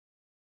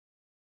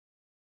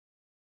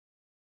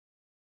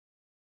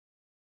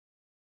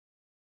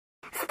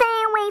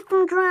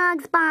from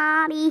drugs,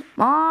 Bobby.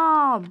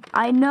 Mom,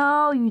 I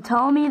know. You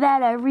tell me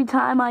that every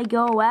time I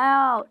go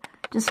out.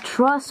 Just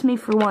trust me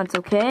for once,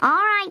 okay? All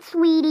right,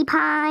 sweetie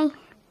pie.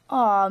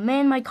 Aw,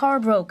 man, my car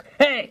broke.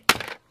 Hey!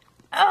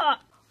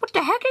 What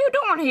the heck are you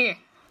doing here?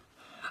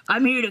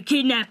 I'm here to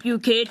kidnap you,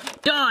 kid.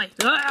 Die!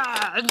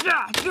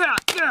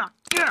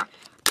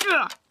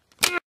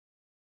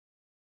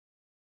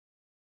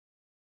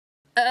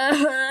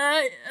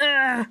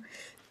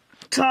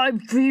 Time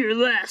for your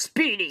last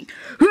beating.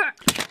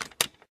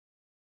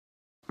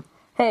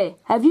 Hey,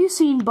 have you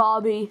seen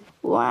Bobby?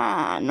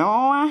 Wow, no,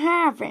 I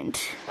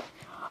haven't.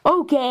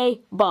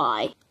 Okay,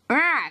 bye.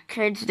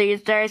 Kids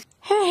these days.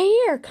 Hey,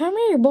 here, come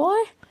here, boy.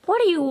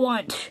 What do you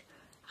want?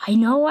 I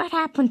know what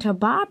happened to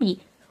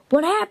Bobby.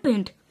 What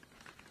happened?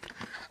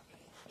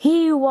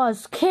 He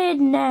was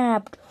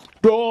kidnapped.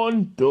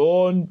 Dun,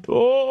 dun, dun.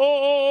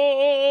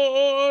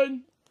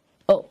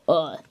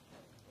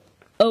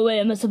 Oh, wait,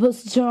 am I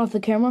supposed to turn off the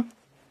camera?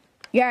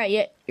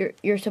 Yeah,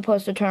 you're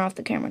supposed to turn off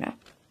the camera now.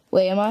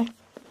 Wait, am I?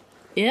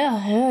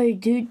 Yeah,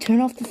 dude,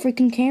 turn off the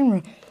freaking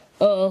camera.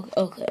 Oh,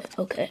 okay.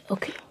 Okay,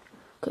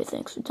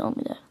 thanks for telling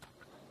me that.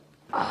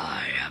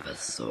 I have a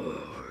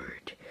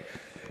sword,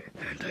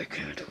 and I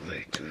can't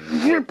wait to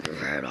rip your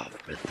head off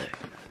with it.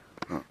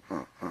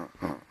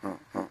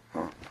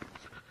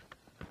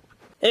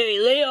 Hey,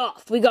 lay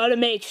off. We gotta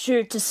make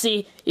sure to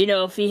see,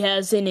 if he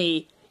has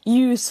any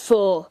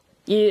useful,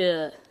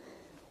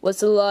 what's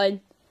the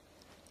line?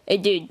 Hey,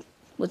 dude,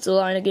 what's the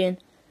line again?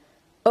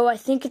 Oh, I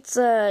think it's,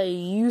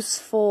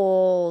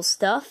 useful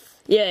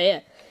stuff?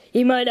 Yeah.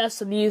 He might have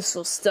some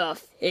useful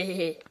stuff.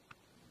 Hey,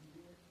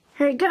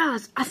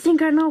 guys, I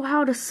think I know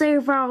how to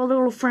save our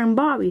little friend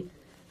Bobby.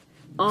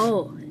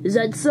 Oh, is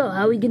that so?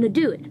 How are we gonna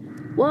do it?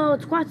 Well,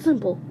 it's quite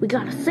simple. We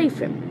gotta save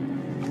him.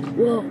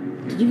 Whoa,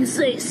 did you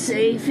say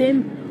save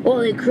him?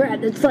 Holy crap,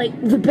 that's like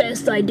the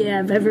best idea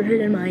I've ever heard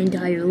in my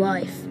entire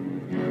life.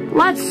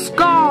 Let's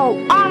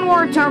go!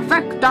 Onward to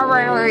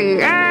victory!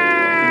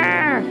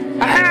 Yeah!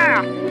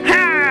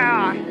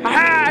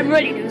 I'm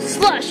ready to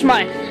slash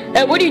my...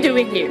 what are you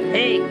doing here?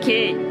 Hey,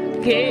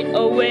 kid, get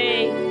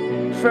away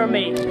from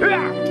me.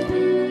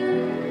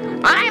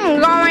 I'm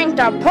going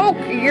to poke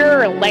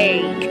your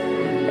leg.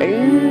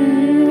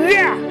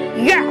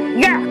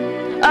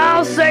 Yeah.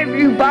 I'll save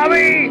you,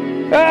 Bobby.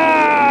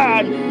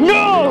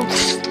 No!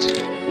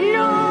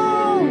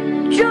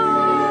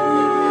 Jump!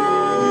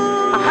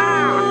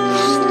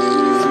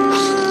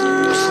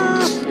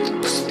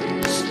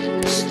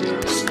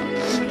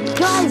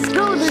 Guys,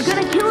 go! They're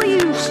gonna kill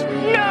you!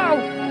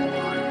 No!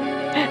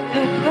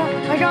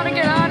 I gotta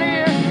get out of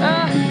here.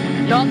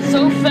 Not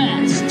so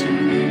fast.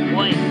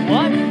 Wait,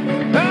 what?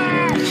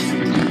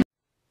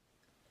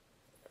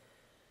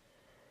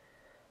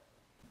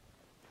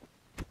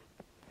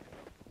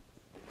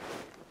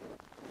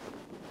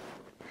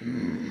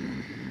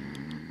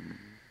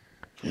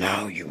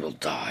 Now you will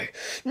die.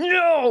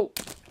 No!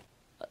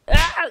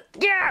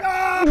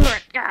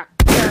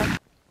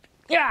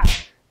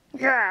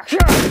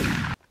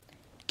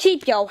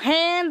 Keep your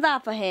hands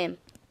off of him.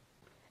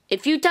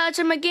 If you touch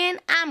him again,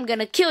 I'm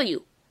gonna kill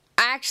you.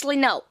 Actually,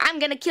 no. I'm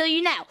gonna kill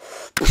you now.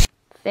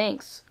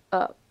 Thanks,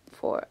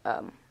 for,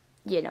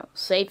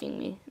 saving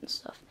me and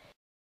stuff.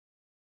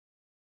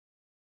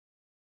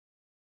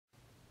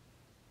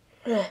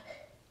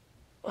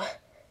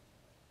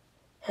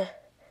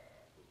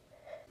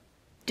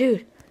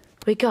 Dude,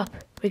 wake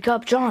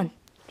up, John,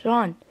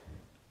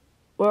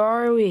 where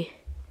are we?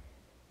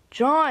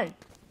 John!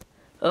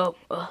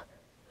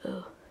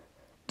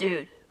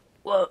 Dude,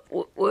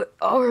 where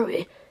are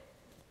we?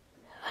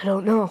 I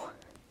don't know.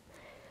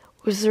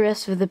 Where's the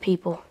rest of the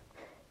people?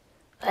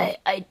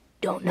 I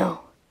don't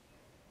know.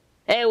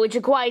 Hey, would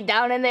you quiet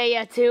down in there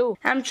yet, too?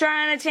 I'm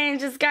trying to change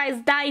this guy's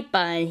diaper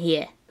in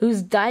here.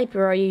 Whose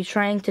diaper are you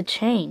trying to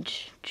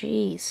change?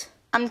 Jeez.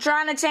 I'm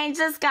trying to change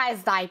this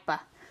guy's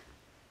diaper.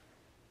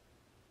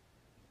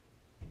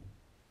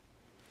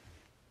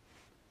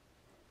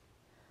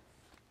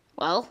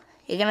 Well,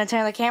 you gonna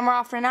turn the camera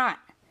off or not?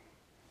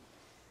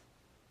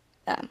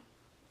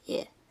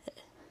 Yeah.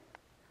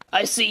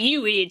 I see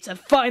you idiots are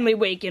finally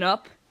waking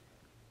up.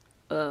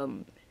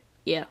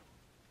 Yeah,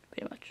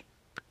 pretty much.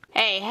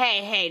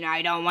 Hey, now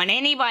I don't want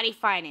anybody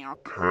fighting,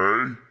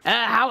 okay?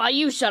 How about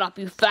you shut up,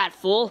 you fat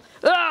fool?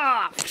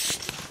 Ah!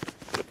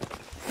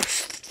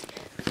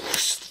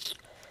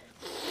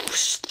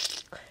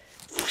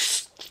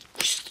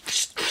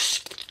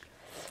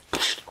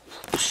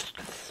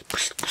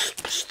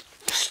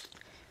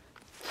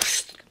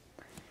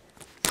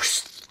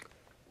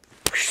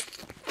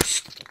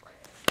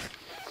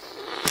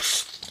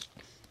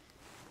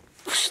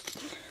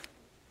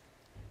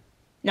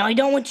 Now, I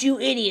don't want you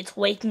idiots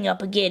waking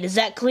up again. Is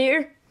that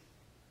clear?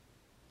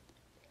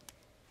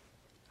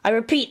 I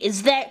repeat,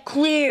 is that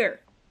clear?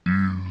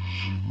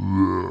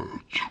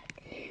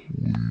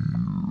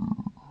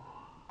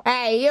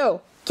 Hey,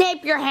 you!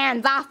 Keep your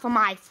hands off of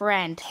my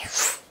friend.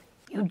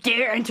 You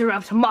dare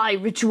interrupt my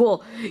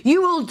ritual,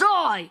 you will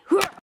die!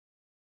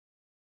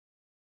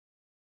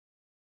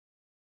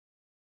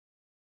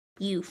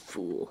 You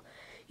fool.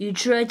 You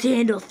tried to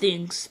handle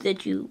things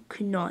that you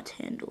could not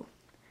handle.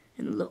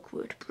 And look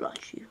where it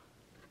brought you.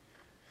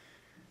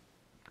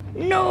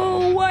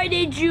 No! Why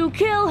did you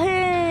kill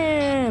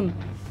him?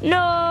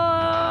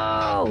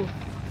 No!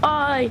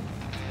 I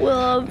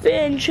will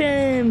avenge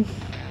him!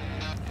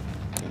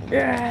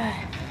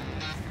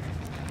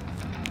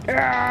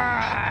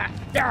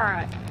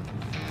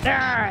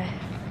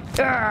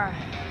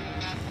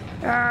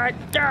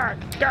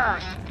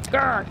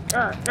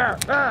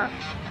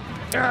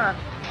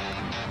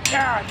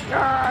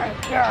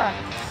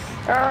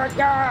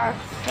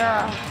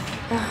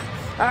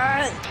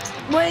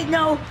 Wait,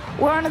 no!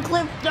 We're on a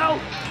cliff! No!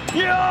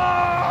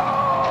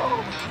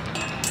 No!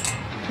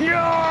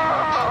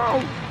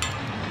 No!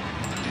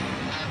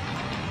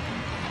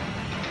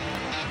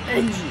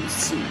 And you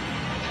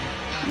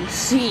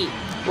see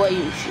why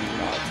you should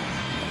not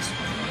mess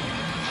with me.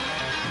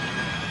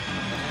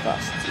 It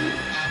costs you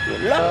your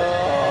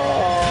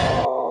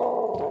life.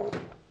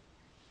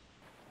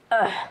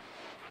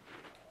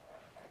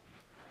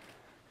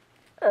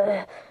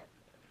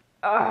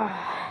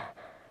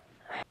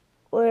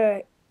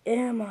 Where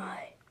am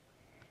I?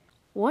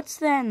 What's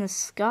that in the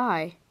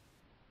sky?